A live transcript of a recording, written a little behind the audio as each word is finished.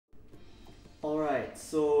Alright,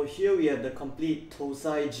 so here we have the complete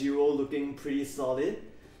Tousai Zyuoh looking pretty solid.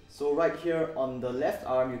 So right here on the left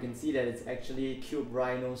arm you can see that it's actually Cube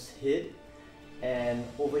Rhino's head. And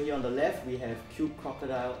over here on the left we have Cube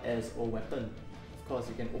Crocodile as a weapon. Of course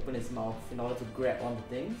you can open his mouth in order to grab onto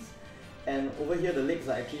things. And over here the legs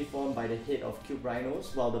are actually formed by the head of Cube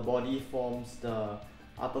Rhinos, while the body forms the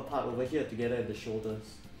upper part over here together with the shoulders.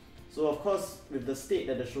 So of course with the state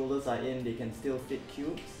that the shoulders are in, they can still fit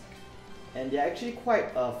cubes. And they're actually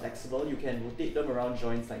quite flexible. You can rotate them around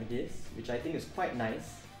joints like this, which I think is quite nice.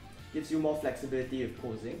 Gives you more flexibility with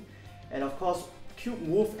posing. And of course, Cube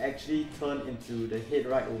Wolf actually turned into the head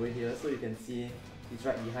right over here, so you can see he's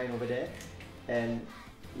right behind over there. And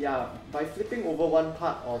yeah, by flipping over one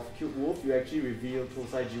part of Cube Wolf, you actually reveal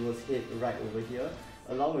Tousai Zyuoh's head right over here,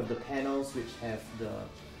 along with the panels which have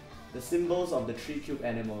the symbols of the three cube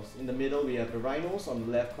animals. In the middle we have the rhinos, on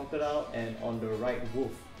the left crocodile, and on the right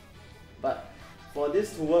wolf. But for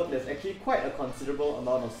this to work, there's actually quite a considerable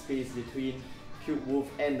amount of space between Cube Wolf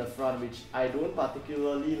and the front, which I don't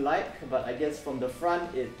particularly like, but I guess from the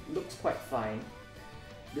front it looks quite fine.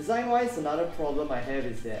 Design-wise, another problem I have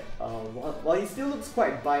is that while he still looks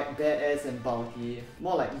quite badass and bulky,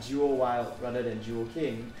 more like Zyuoh Wild rather than Zyuoh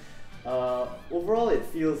King, overall it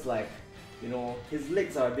feels like, you know, his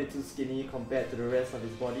legs are a bit too skinny compared to the rest of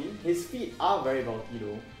his body. His feet are very bulky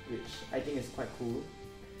though, which I think is quite cool.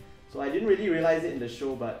 So I didn't really realize it in the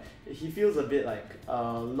show, but he feels a bit like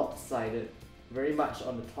lopsided, very much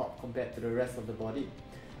on the top compared to the rest of the body.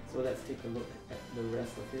 So let's take a look at the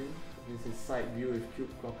rest of him. This is side view with Cube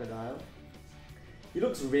Crocodile. He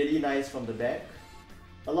looks really nice from the back.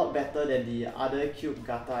 A lot better than the other Cube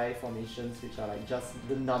Gattai formations, which are like just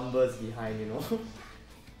the numbers behind, you know.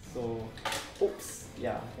 So, oops,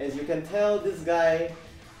 yeah. As you can tell, this guy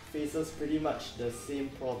faces pretty much the same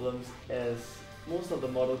problems as most of the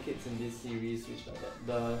model kits in this series, which are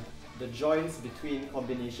that the joints between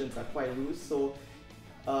combinations are quite loose. So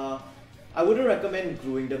I wouldn't recommend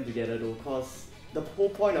gluing them together though, because the whole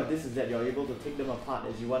point of this is that you're able to take them apart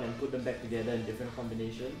as you want and put them back together in different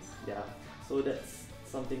combinations. Yeah, so that's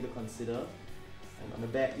something to consider. And on the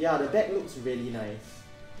back, yeah, the back looks really nice.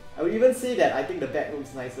 I would even say that I think the back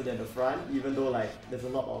looks nicer than the front, even though like there's a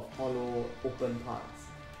lot of hollow open parts.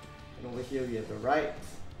 And over here we have the right.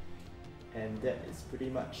 And that is pretty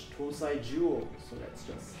much Tousai Zyuoh. So let's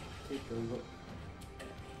just take a look.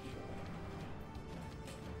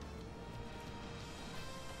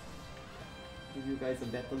 Give you guys a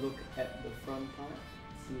better look at the front part.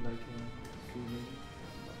 See if I can zoom in.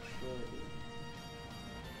 I'm not sure.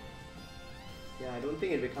 Yeah, I don't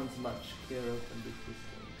think it becomes much clearer from this distance.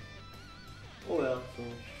 Oh well, so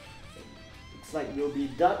looks like we'll be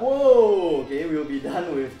done. Whoa! Okay, we'll be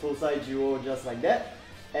done with Tousai Zyuoh just like that.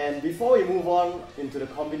 And before we move on into the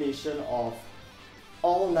combination of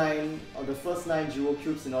all 9 of the first 9 Zyuoh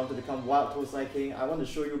cubes in order to become Wild Tousai King, I want to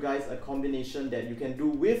show you guys a combination that you can do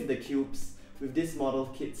with the cubes with this model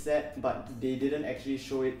kit set, but they didn't actually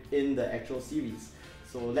show it in the actual series.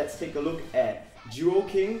 So let's take a look at Zyuoh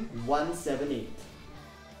King 178.